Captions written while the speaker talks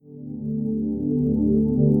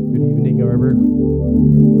Carver.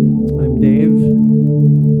 I'm Dave.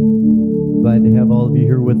 Glad to have all of you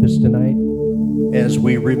here with us tonight as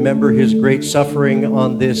we remember his great suffering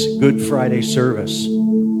on this Good Friday service.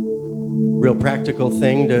 Real practical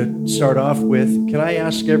thing to start off with. Can I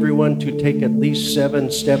ask everyone to take at least 7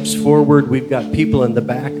 steps forward? We've got people in the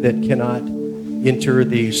back that cannot enter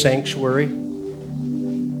the sanctuary.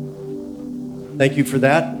 Thank you for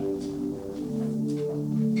that.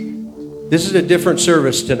 This is a different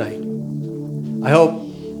service tonight. I hope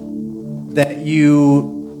that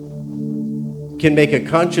you can make a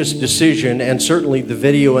conscious decision, and certainly the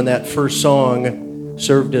video in that first song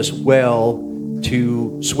served us well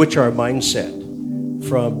to switch our mindset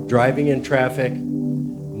from driving in traffic,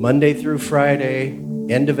 Monday through Friday,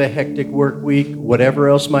 end of a hectic work week, whatever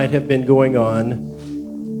else might have been going on.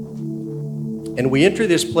 And we enter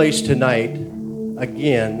this place tonight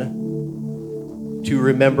again to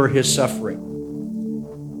remember his suffering.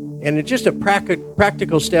 And it's just a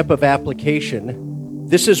practical step of application.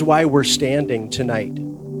 This is why we're standing tonight.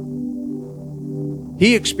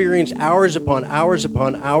 He experienced hours upon hours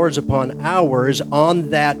upon hours upon hours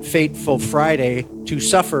on that fateful Friday to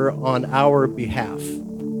suffer on our behalf.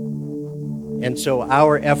 And so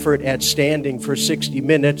our effort at standing for 60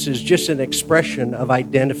 minutes is just an expression of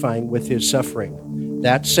identifying with his suffering.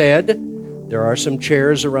 That said, there are some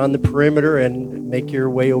chairs around the perimeter, and make your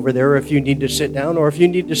way over there if you need to sit down, or if you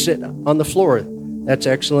need to sit on the floor. That's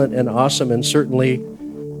excellent and awesome, and certainly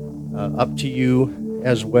up to you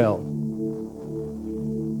as well.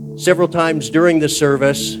 Several times during the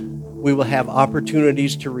service, we will have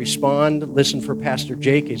opportunities to respond. Listen for Pastor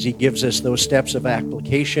Jake as he gives us those steps of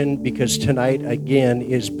application, because tonight, again,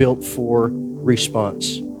 is built for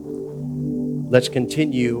response. Let's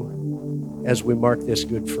continue as we mark this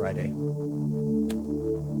Good Friday.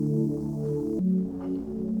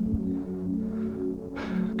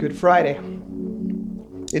 Good Friday.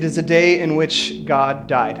 It is a day in which God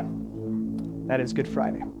died. That is Good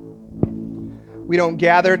Friday. We don't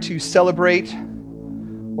gather to celebrate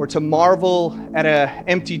or to marvel at an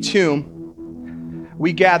empty tomb.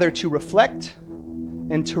 We gather to reflect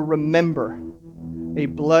and to remember a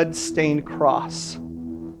blood-stained cross.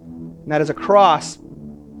 And that is a cross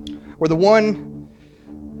where the one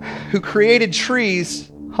who created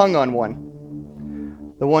trees hung on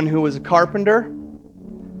one. The one who was a carpenter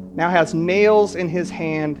now has nails in his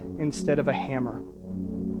hand instead of a hammer.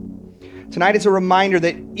 Tonight is a reminder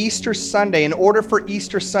that Easter Sunday, in order for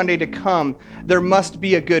Easter Sunday to come, there must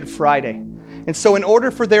be a Good Friday. And so in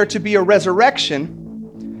order for there to be a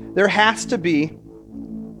resurrection, there has to be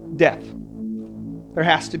death. There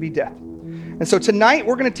has to be death. And so tonight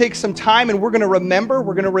we're going to take some time and we're going to remember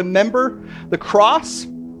the cross.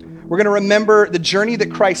 We're going to remember the journey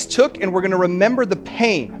that Christ took, and we're going to remember the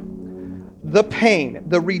pain,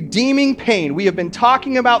 the redeeming pain. We have been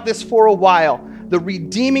talking about this for a while. The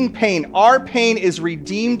redeeming pain. Our pain is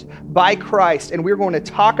redeemed by Christ, and we're going to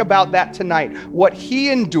talk about that tonight. What he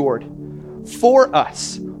endured for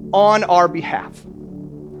us on our behalf.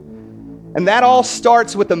 And that all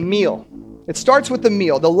starts with a meal. It starts with the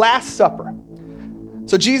meal, the Last Supper.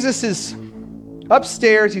 So Jesus is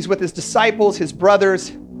upstairs. He's with his disciples, his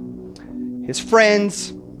brothers, his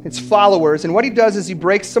friends, his followers. And what he does is he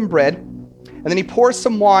breaks some bread, and then he pours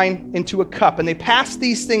some wine into a cup, and they pass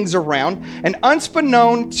these things around. And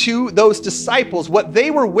unbeknown to those disciples, what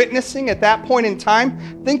they were witnessing at that point in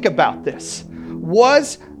time, think about this,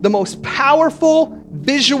 was the most powerful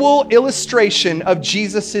visual illustration of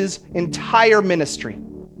Jesus's entire ministry.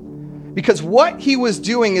 Because what he was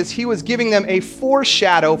doing is he was giving them a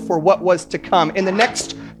foreshadow for what was to come in the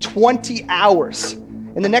next 20 hours.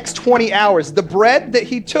 In the next 20 hours, the bread that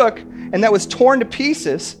he took and that was torn to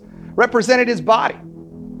pieces represented his body.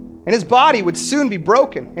 And his body would soon be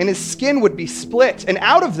broken, and his skin would be split, and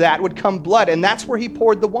out of that would come blood, and that's where he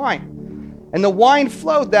poured the wine. And the wine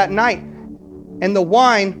flowed that night, and the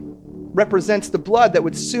wine represents the blood that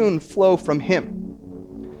would soon flow from him.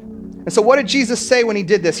 And so what did Jesus say when he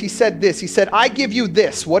did this? He said this. He said, I give you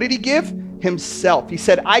this. What did he give? Himself. He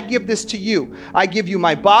said, I give this to you. I give you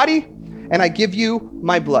my body, and I give you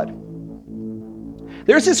my blood.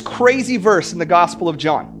 There's this crazy verse in the Gospel of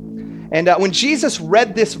John. And when Jesus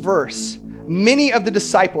read this verse, many of the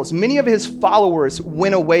disciples, many of his followers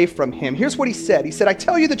went away from him. Here's what he said. He said, I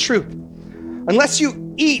tell you the truth. Unless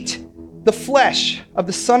you eat the flesh of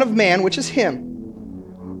the Son of Man, which is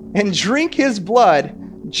him, and drink his blood,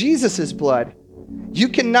 Jesus' blood, you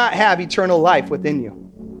cannot have eternal life within you.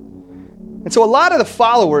 And so a lot of the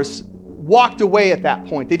followers walked away at that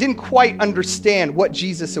point. They didn't quite understand what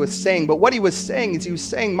Jesus was saying, but what he was saying is he was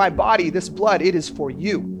saying, my body, this blood, it is for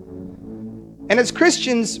you. And as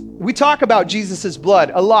Christians, we talk about Jesus'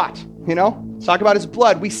 blood a lot, talk about his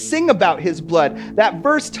blood. We sing about his blood. That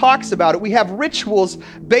verse talks about it. We have rituals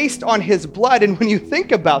based on his blood. And when you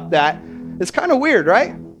think about that, it's kind of weird,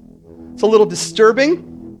 right? It's a little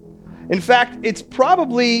disturbing. In fact, it's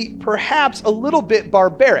perhaps a little bit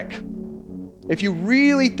barbaric if you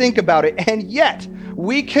really think about it. And yet,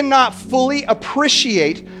 we cannot fully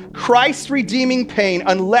appreciate Christ's redeeming pain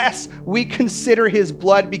unless we consider his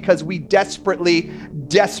blood, because we desperately,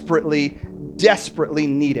 desperately, desperately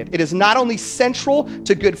need it. It is not only central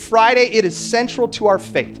to Good Friday, it is central to our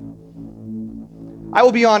faith. I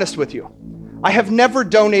will be honest with you. I have never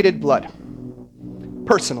donated blood,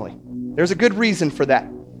 personally. There's a good reason for that.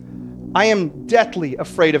 I am deathly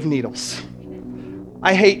afraid of needles.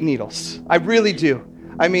 I hate needles. I really do.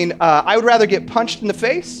 I mean, I would rather get punched in the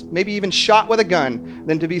face, maybe even shot with a gun,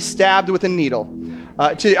 than to be stabbed with a needle.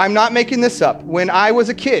 I'm not making this up. When I was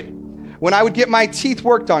a kid, when I would get my teeth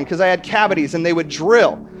worked on because I had cavities and they would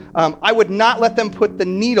drill, I would not let them put the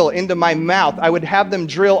needle into my mouth. I would have them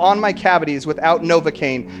drill on my cavities without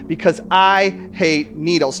Novocaine because I hate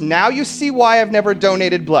needles. Now you see why I've never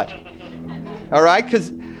donated blood. All right?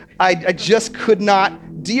 Because I just could not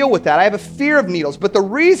deal with that. I have a fear of needles. But the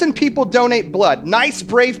reason people donate blood, nice,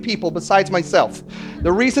 brave people besides myself,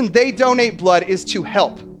 the reason they donate blood is to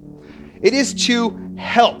help. It is to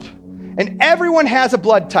help. And everyone has a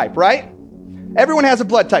blood type, right? Everyone has a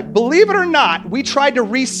blood type. Believe it or not, we tried to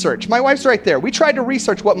research. My wife's right there. We tried to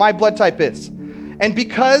research what my blood type is. And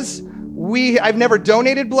because I've never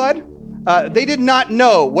donated blood, they did not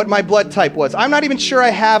know what my blood type was. I'm not even sure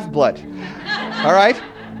I have blood. All right?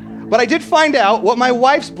 But I did find out what my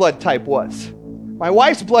wife's blood type was. My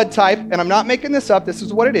wife's blood type, and I'm not making this up, this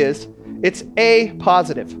is what it is. It's A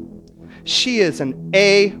positive. She is an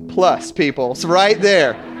A plus, people. It's right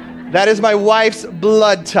there. That is my wife's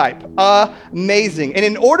blood type. Amazing. And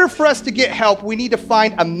in order for us to get help, we need to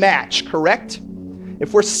find a match, correct?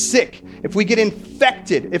 If we're sick, if we get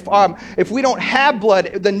infected, if we don't have blood,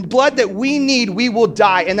 the blood that we need, we will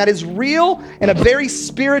die. And that is real in a very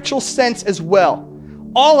spiritual sense as well.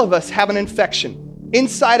 All of us have an infection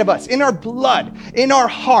inside of us, in our blood, in our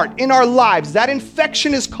heart, in our lives. That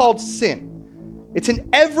infection is called sin. It's in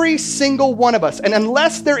every single one of us. And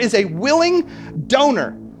unless there is a willing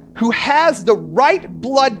donor who has the right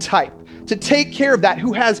blood type to take care of that,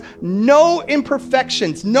 who has no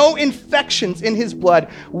imperfections, no infections in his blood,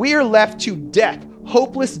 we are left to death,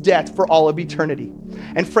 hopeless death for all of eternity.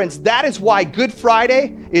 And friends, that is why Good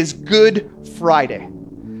Friday is Good Friday.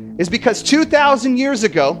 Is because 2,000 years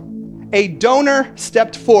ago, a donor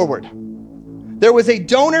stepped forward. There was a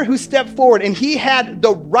donor who stepped forward, and he had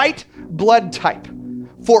the right blood type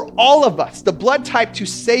for all of us, the blood type to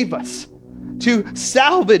save us, to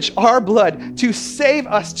salvage our blood, to save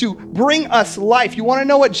us, to bring us life. You want to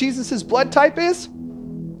know what Jesus' blood type is?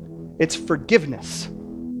 It's forgiveness.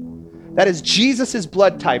 That is Jesus'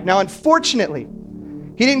 blood type. Now, unfortunately,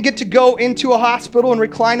 he didn't get to go into a hospital and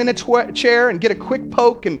recline in a chair and get a quick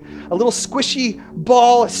poke and a little squishy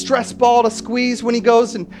ball, a stress ball to squeeze when he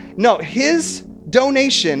goes. No, his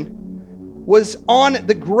donation was on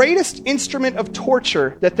the greatest instrument of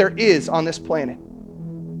torture that there is on this planet.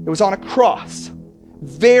 It was on a cross.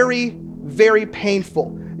 Very, very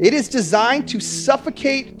painful. It is designed to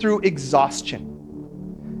suffocate through exhaustion.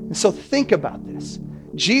 And so think about this.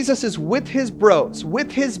 Jesus is with his bros,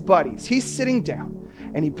 with his buddies. He's sitting down.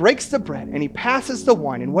 And he breaks the bread and he passes the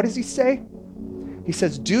wine. And what does he say? He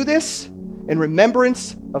says, "Do this in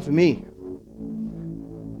remembrance of me."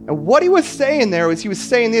 And what he was saying there was he was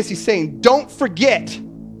saying this. He's saying, don't forget.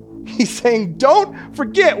 He's saying, don't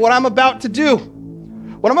forget what I'm about to do.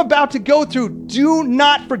 What I'm about to go through. Do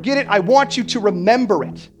not forget it. I want you to remember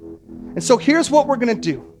it. And so here's what we're going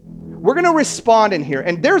to do. We're going to respond in here.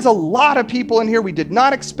 And there's a lot of people in here. We did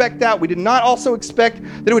not expect that. We did not also expect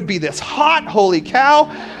that it would be this hot. Holy cow.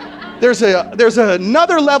 There's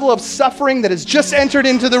another level of suffering that has just entered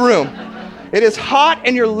into the room. It is hot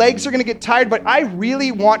and your legs are going to get tired, but I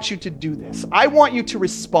really want you to do this. I want you to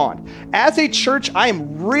respond. As a church, I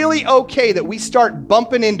am really okay that we start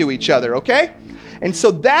bumping into each other, okay? And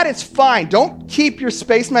so that is fine. Don't keep your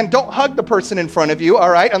space, man. Don't hug the person in front of you,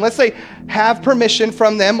 all right? Unless they have permission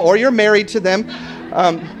from them or you're married to them.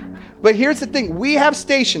 But here's the thing. We have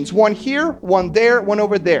stations, one here, one there, one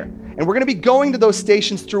over there. And we're going to be going to those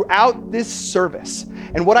stations throughout this service.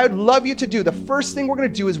 And what I would love you to do, the first thing we're going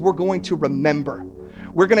to do is we're going to remember.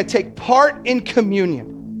 We're going to take part in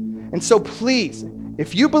communion. And so please,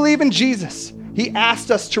 if you believe in Jesus, he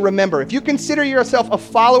asked us to remember. If you consider yourself a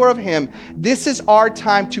follower of him, this is our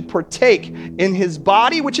time to partake in his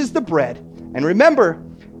body, which is the bread, and remember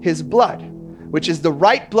his blood, which is the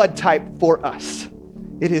right blood type for us.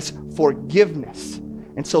 It is forgiveness.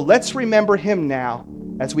 And so let's remember him now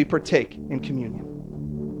as we partake in communion.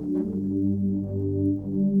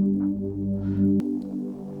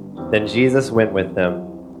 Then Jesus went with them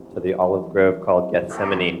to the olive grove called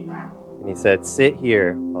Gethsemane, and he said, "Sit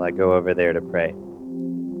here while I go over there to pray."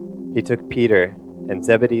 He took Peter and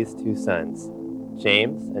Zebedee's 2 sons,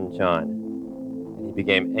 James and John, and he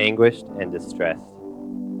became anguished and distressed.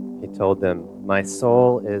 He told them, "My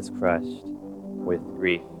soul is crushed with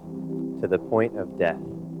grief to the point of death.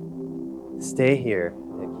 Stay here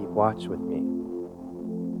and keep watch with me."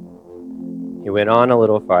 He went on a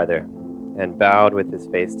little farther and bowed with his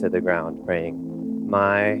face to the ground, praying,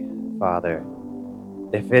 "My Father,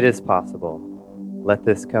 if it is possible, let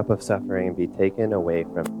this cup of suffering be taken away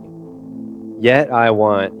from me. Yet I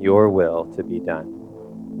want your will to be done,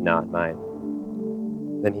 not mine."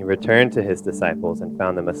 Then he returned to his disciples and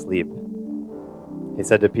found them asleep. He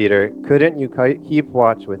said to Peter, "Couldn't you keep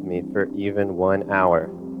watch with me for even 1 hour?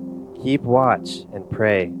 Keep watch and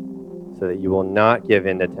pray so that you will not give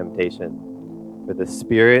in to temptation. For the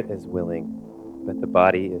spirit is willing, but the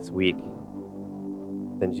body is weak."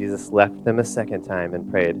 Then Jesus left them a second time and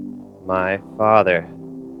prayed, "My Father,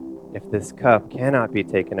 if this cup cannot be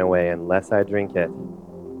taken away unless I drink it,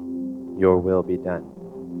 your will be done."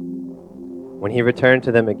 When he returned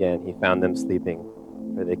to them again, he found them sleeping,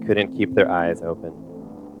 for they couldn't keep their eyes open.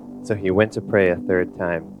 So he went to pray a third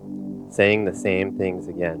time, saying the same things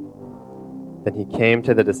again. Then he came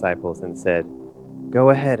to the disciples and said, "Go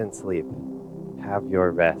ahead and sleep. Have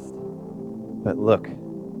your rest. But look,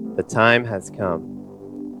 the time has come.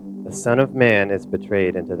 The Son of Man is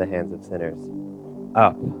betrayed into the hands of sinners.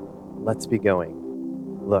 Up, let's be going.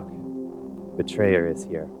 Look, the betrayer is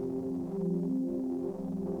here."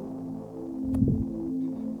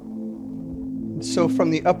 So from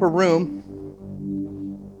the upper room,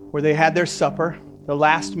 where they had their supper, the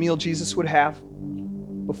last meal Jesus would have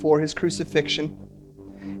before his crucifixion,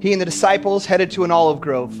 he and the disciples headed to an olive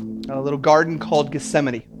grove, a little garden called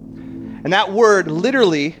Gethsemane. And that word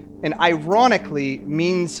literally and ironically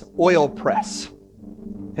means oil press.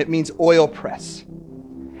 It means oil press.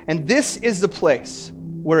 And this is the place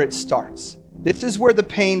where it starts. This is where the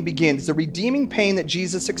pain begins. The redeeming pain that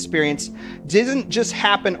Jesus experienced didn't just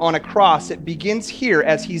happen on a cross. It begins here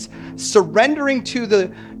as he's surrendering to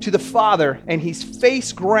the Father, and he's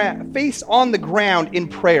face on the ground in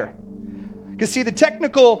prayer. Because see, the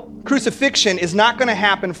technical crucifixion is not going to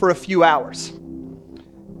happen for a few hours.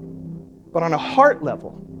 But on a heart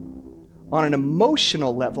level, on an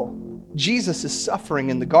emotional level, Jesus is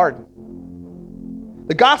suffering in the garden.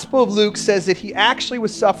 The Gospel of Luke says that he actually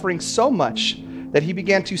was suffering so much that he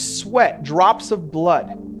began to sweat drops of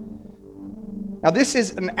blood. Now, this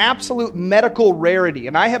is an absolute medical rarity,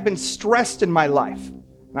 and I have been stressed in my life.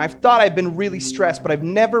 And I've thought I've been really stressed, but I've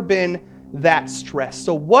never been that stressed.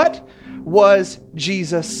 So what was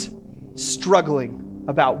Jesus struggling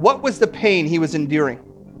about? What was the pain he was enduring?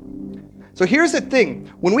 So here's the thing.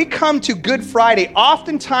 When we come to Good Friday,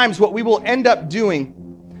 oftentimes what we will end up doing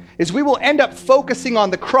is we will end up focusing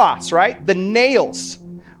on the cross, right? The nails,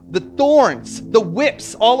 the thorns, the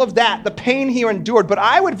whips, all of that, the pain he endured. But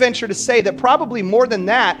I would venture to say that probably more than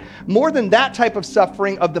that type of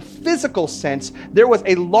suffering of the physical sense, there was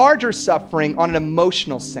a larger suffering on an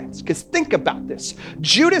emotional sense. Because think about this.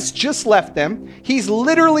 Judas just left them. He's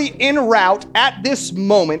literally en route at this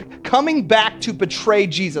moment, coming back to betray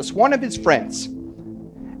Jesus, one of his friends.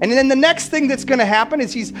 And then the next thing that's going to happen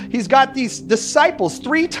is he's got these disciples.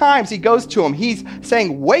 3 times he goes to them. He's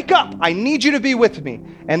saying, "Wake up, I need you to be with me."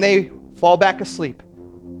 And they fall back asleep.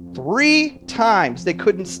 3 times they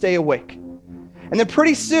couldn't stay awake. And then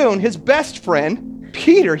pretty soon, his best friend,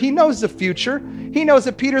 Peter, he knows the future. He knows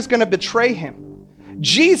that Peter's going to betray him.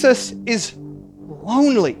 Jesus is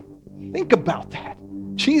lonely. Think about that.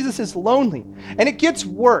 Jesus is lonely. And it gets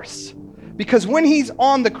worse. Because when he's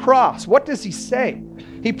on the cross, what does he say?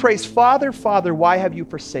 He prays, "Father, Father, why have you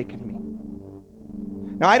forsaken me?"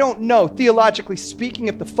 Now, I don't know, theologically speaking,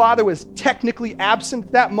 if the Father was technically absent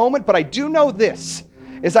at that moment, but I do know this,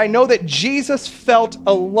 is I know that Jesus felt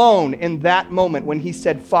alone in that moment when he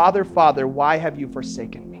said, "Father, Father, why have you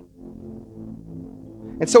forsaken me?"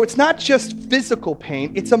 And so it's not just physical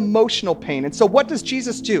pain, it's emotional pain. And so what does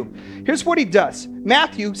Jesus do? Here's what he does.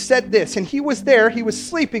 Matthew said this, and he was there, he was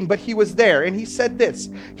sleeping, but he was there. And he said this,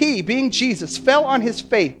 he, being Jesus, fell on his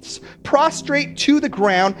face, prostrate to the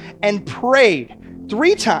ground, and prayed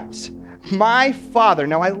 3 times, "My Father."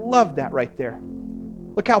 Now I love that right there.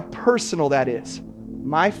 Look how personal that is.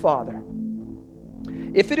 "My Father,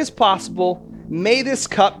 if it is possible, may this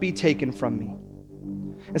cup be taken from me.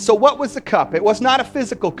 And so what was the cup? It was not a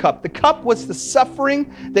physical cup. The cup was the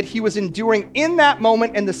suffering that he was enduring in that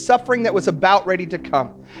moment and the suffering that was about ready to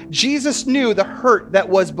come. Jesus knew the hurt that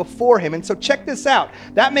was before him. And so check this out.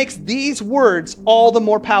 That makes these words all the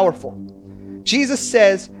more powerful. Jesus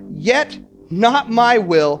says, "Yet not my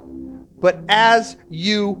will, but as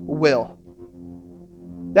you will."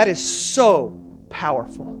 That is so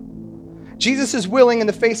powerful. Jesus is willing in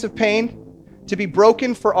the face of pain to be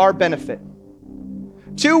broken for our benefit.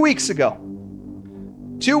 2 weeks ago,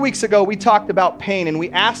 we talked about pain, and we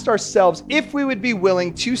asked ourselves if we would be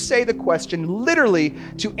willing to say the question, literally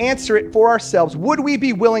to answer it for ourselves. Would we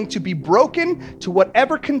be willing to be broken to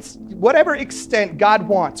whatever extent God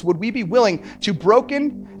wants? Would we be willing to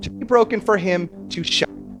be broken for him to shine?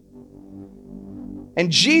 And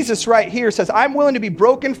Jesus right here says, I'm willing to be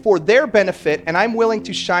broken for their benefit, and I'm willing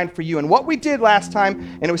to shine for you. And what we did last time,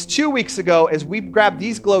 and it was 2 weeks ago, is we grabbed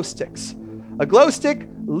these glow sticks. A glow stick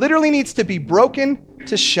literally needs to be broken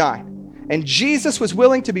to shine. And Jesus was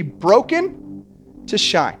willing to be broken to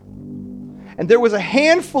shine. And there was a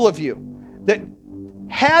handful of you that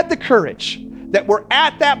had the courage, that were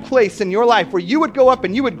at that place in your life where you would go up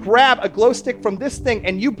and you would grab a glow stick from this thing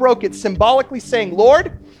and you broke it, symbolically saying,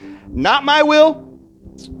 Lord, not my will,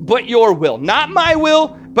 but your will. Not my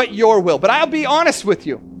will, but your will. But I'll be honest with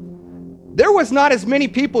you. There was not as many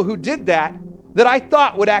people who did that I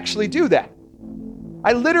thought would actually do that.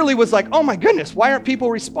 I literally was like, oh my goodness, why aren't people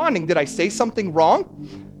responding? Did I say something wrong?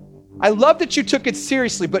 I love that you took it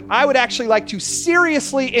seriously, but I would actually like to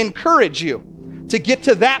seriously encourage you to get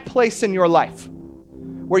to that place in your life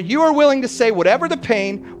where you are willing to say whatever the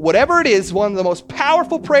pain, whatever it is, one of the most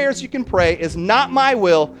powerful prayers you can pray is not my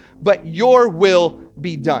will, but your will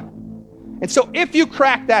be done. And so if you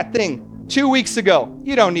cracked that thing 2 weeks ago,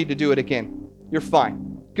 you don't need to do it again. You're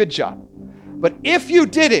fine. Good job. But if you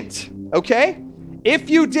didn't, okay?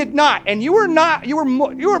 If you did not, and you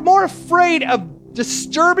were more afraid of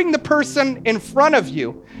disturbing the person in front of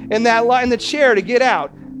you in the chair to get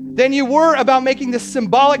out than you were about making this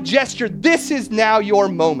symbolic gesture. This is now your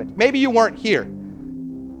moment. Maybe you weren't here.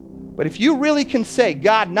 But if you really can say,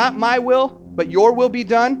 God, not my will, but your will be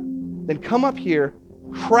done, then come up here,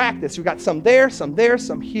 crack this. We've got some there,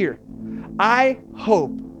 some here. I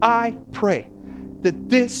hope, I pray that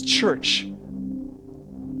this church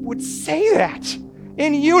would say that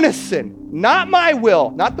in unison. Not my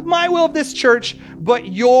will, not my will of this church, but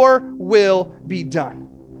your will be done.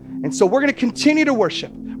 And so we're going to continue to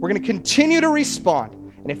worship. We're going to continue to respond.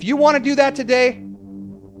 And if you want to do that today,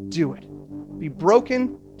 do it. Be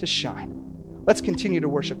broken to shine. Let's continue to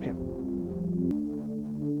worship him.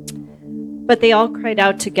 But they all cried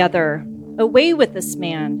out together, "Away with this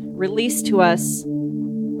man! Release to us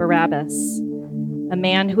Barabbas," a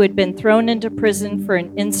man who had been thrown into prison for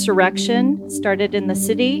an insurrection started in the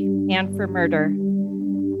city and for murder.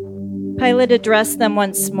 Pilate addressed them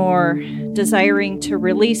once more, desiring to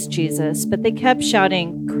release Jesus, but they kept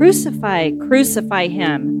shouting, "Crucify, crucify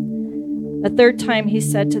him." A third time he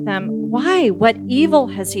said to them, "Why? What evil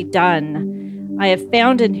has he done? I have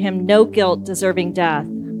found in him no guilt deserving death.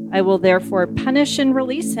 I will therefore punish and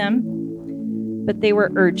release him." But they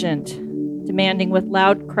were urgent, demanding with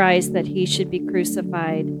loud cries that he should be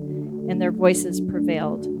crucified, and their voices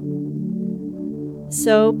prevailed.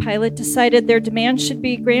 So Pilate decided their demand should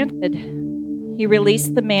be granted. He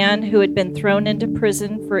released the man who had been thrown into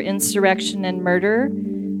prison for insurrection and murder,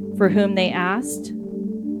 for whom they asked,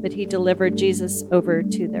 but he delivered Jesus over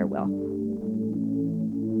to their will.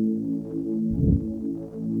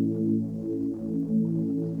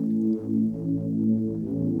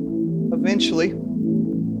 Eventually,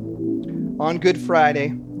 on Good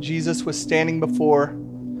Friday, Jesus was standing before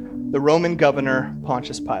the Roman governor,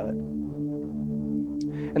 Pontius Pilate.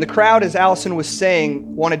 And the crowd, as Allison was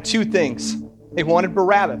saying, wanted two things. They wanted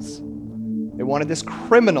Barabbas. They wanted this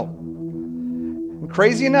criminal. And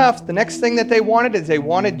crazy enough, the next thing that they wanted is they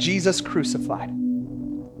wanted Jesus crucified.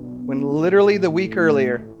 When literally the week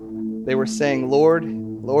earlier, they were saying, Lord,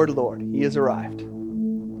 Lord, Lord, he has arrived.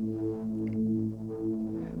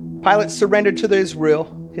 Pilate surrendered to his will.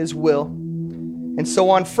 And so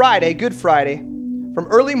on Friday, Good Friday, from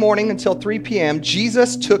early morning until 3 p.m.,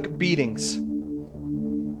 Jesus took beatings.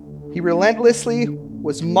 He relentlessly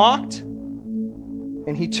was mocked,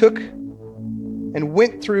 and he took and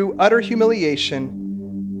went through utter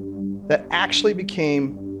humiliation that actually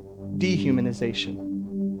became dehumanization.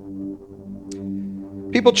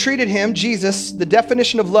 People treated him, Jesus, the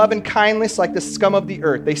definition of love and kindness, like the scum of the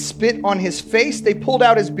earth. They spit on his face, they pulled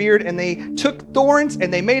out his beard, and they took thorns,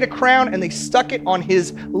 and they made a crown, and they stuck it on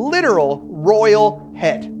his literal royal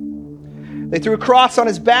head. They threw a cross on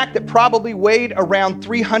his back that probably weighed around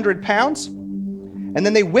 300 pounds. And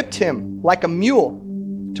then they whipped him like a mule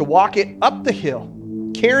to walk it up the hill,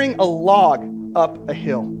 carrying a log up a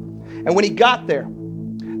hill. And when he got there,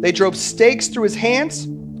 they drove stakes through his hands,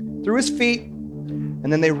 through his feet,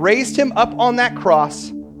 and then they raised him up on that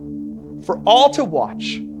cross for all to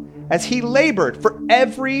watch as he labored for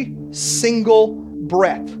every single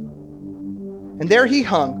breath. And there he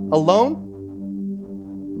hung, alone,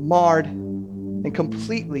 marred, and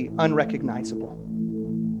completely unrecognizable.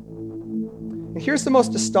 And here's the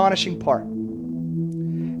most astonishing part.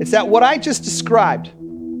 It's that what I just described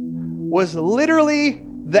was literally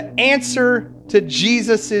the answer to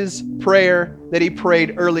Jesus' prayer that he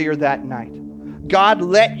prayed earlier that night. God,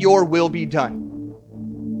 let your will be done.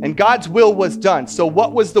 And God's will was done. So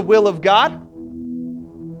what was the will of God?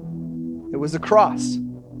 It was the cross.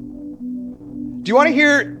 Do you want to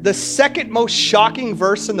hear the second most shocking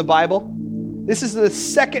verse in the Bible? This is the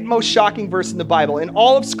second most shocking verse in the Bible. In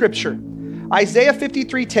all of Scripture, Isaiah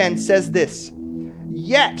 53:10 says this,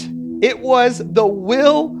 "Yet it was the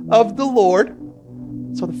will of the Lord,"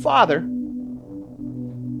 so the Father,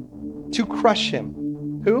 "to crush him."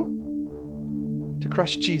 Who? To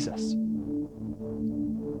crush Jesus.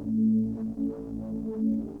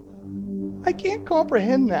 I can't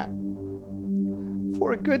comprehend that.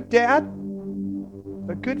 For a good dad,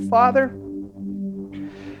 a good father,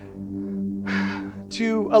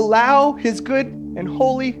 to allow his good and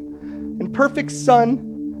holy and perfect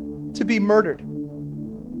son to be murdered,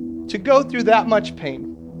 to go through that much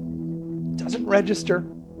pain, doesn't register.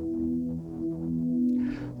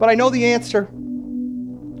 But I know the answer.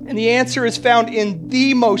 And the answer is found in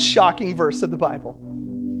the most shocking verse of the Bible.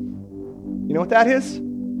 You know what that is?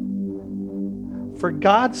 For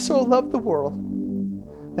God so loved the world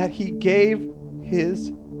that he gave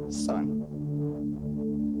his son.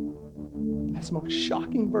 That's the most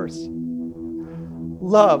shocking verse.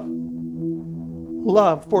 Love.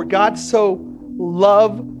 For God so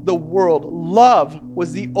loved the world. Love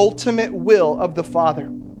was the ultimate will of the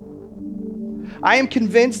Father. I am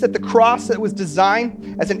convinced that the cross that was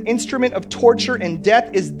designed as an instrument of torture and death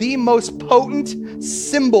is the most potent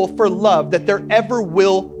symbol for love that there ever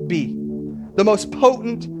will be. The most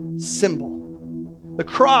potent symbol. The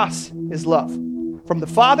cross is love from the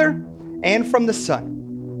Father and from the Son.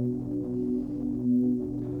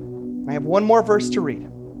 I have one more verse to read,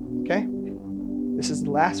 okay? This is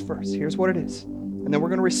the last verse. Here's what it is. And then we're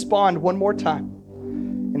going to respond one more time.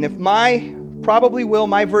 And if my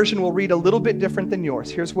version will read a little bit different than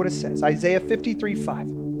yours. Here's what it says. Isaiah 53:5.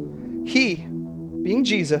 He, being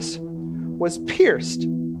Jesus, was pierced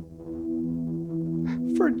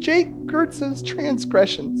for Jake Gertz's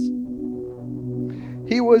transgressions.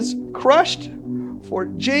 He was crushed for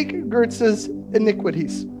Jake Gertz's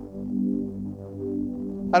iniquities.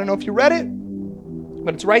 I don't know if you read it,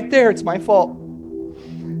 but it's right there. It's my fault.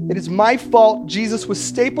 It is my fault Jesus was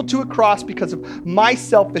stapled to a cross because of my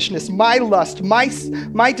selfishness, my lust, my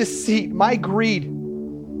deceit, my greed.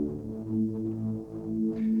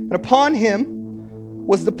 And upon him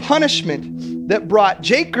was the punishment that brought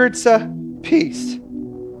Jake Gertza peace.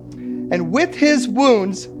 And with his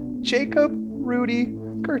wounds, Jacob Rudy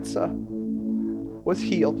Gertza was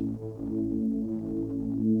healed.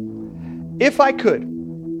 If I could,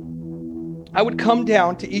 I would come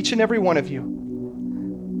down to each and every one of you.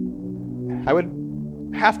 I would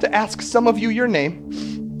have to ask some of you your name.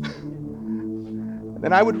 And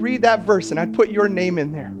then I would read that verse and I'd put your name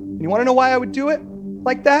in there. And you want to know why I would do it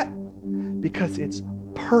like that? Because it's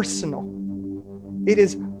personal. It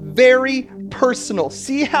is very personal.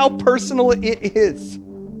 See how personal it is.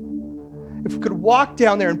 If we could walk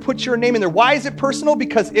down there and put your name in there. Why is it personal?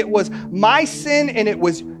 Because it was my sin and it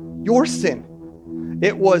was your sin.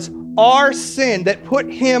 It was our sin that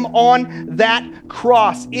put him on that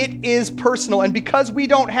cross. It is personal. And because we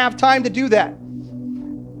don't have time to do that,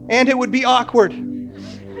 and it would be awkward,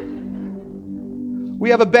 we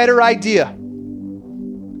have a better idea.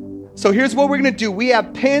 So here's what we're going to do. We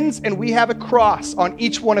have pins and we have a cross on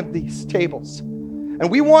each one of these tables. And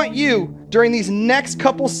we want you, during these next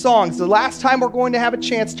couple songs, the last time we're going to have a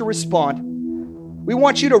chance to respond, we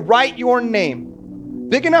want you to write your name.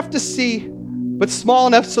 Big enough to see, but small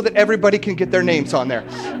enough so that everybody can get their names on there.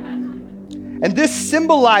 And this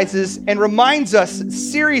symbolizes and reminds us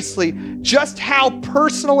seriously just how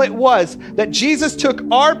personal it was that Jesus took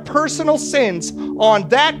our personal sins on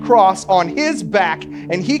that cross on his back,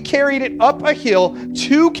 and he carried it up a hill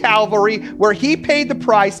to Calvary where he paid the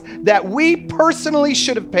price that we personally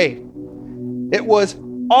should have paid. It was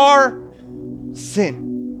our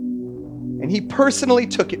sin, and he personally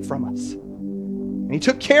took it from us. And he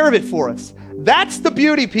took care of it for us. That's the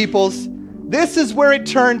beauty, peoples. This is where it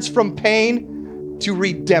turns from pain to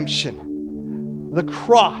redemption. The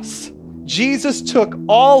cross. Jesus took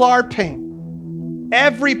all our pain.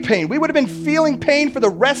 Every pain. We would have been feeling pain for the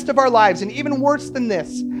rest of our lives, and even worse than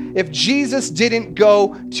this, if Jesus didn't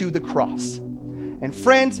go to the cross. And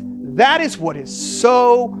friends, that is what is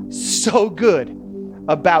so good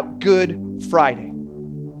about Good Friday.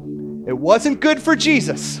 It wasn't good for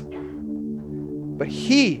Jesus, but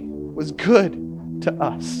he was good to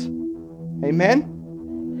us.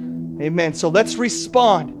 Amen? Amen. So let's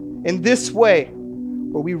respond in this way,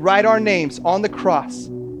 where we write our names on the cross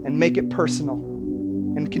and make it personal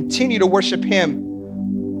and continue to worship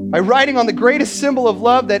him by writing on the greatest symbol of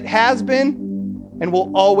love that has been and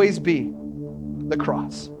will always be, the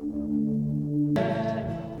cross.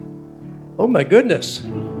 Oh my goodness.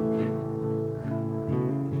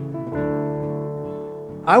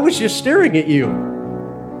 I was just staring at you.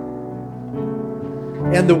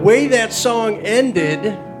 And the way that song ended,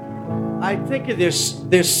 I think of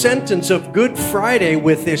this sentence of Good Friday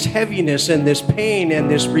with this heaviness and this pain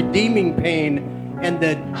and this redeeming pain and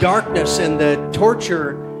the darkness and the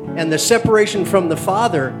torture and the separation from the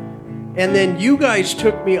Father. And then you guys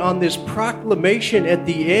took me on this proclamation at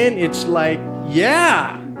the end. It's like,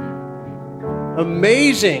 yeah,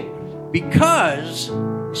 amazing. Because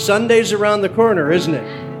Sunday's around the corner, isn't it?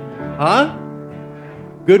 Huh?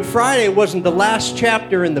 Good Friday wasn't the last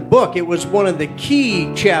chapter in the book. It was one of the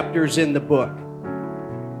key chapters in the book.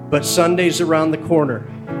 But Sunday's around the corner.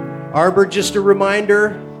 Arbor, just a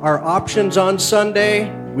reminder, our options on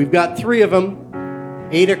Sunday, we've got 3 of them.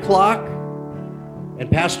 8 o'clock,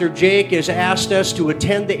 and Pastor Jake has asked us to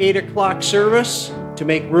attend the 8 o'clock service to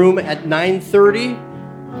make room at 9:30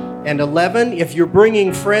 and 11. If you're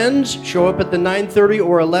bringing friends, show up at the 9:30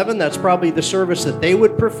 or 11. That's probably the service that they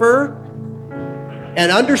would prefer.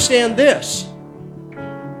 And understand this.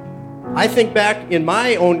 I think back in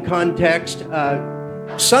my own context,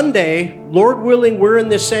 Sunday, Lord willing, we're in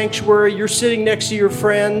this sanctuary, you're sitting next to your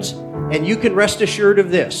friends, and you can rest assured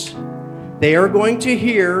of this. They are going to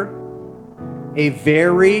hear a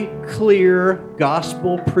very clear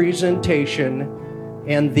gospel presentation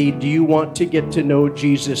and the do you want to get to know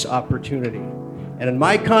Jesus opportunity. And in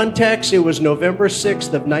my context, it was November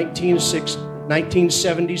 6th of 1976,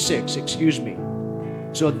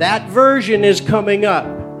 So that version is coming up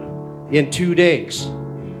in 2 days.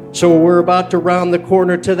 So we're about to round the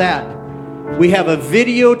corner to that. We have a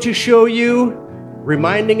video to show you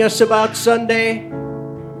reminding us about Sunday.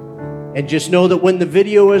 And just know that when the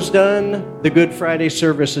video is done, the Good Friday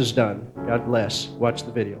service is done. God bless. Watch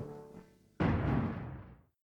the video.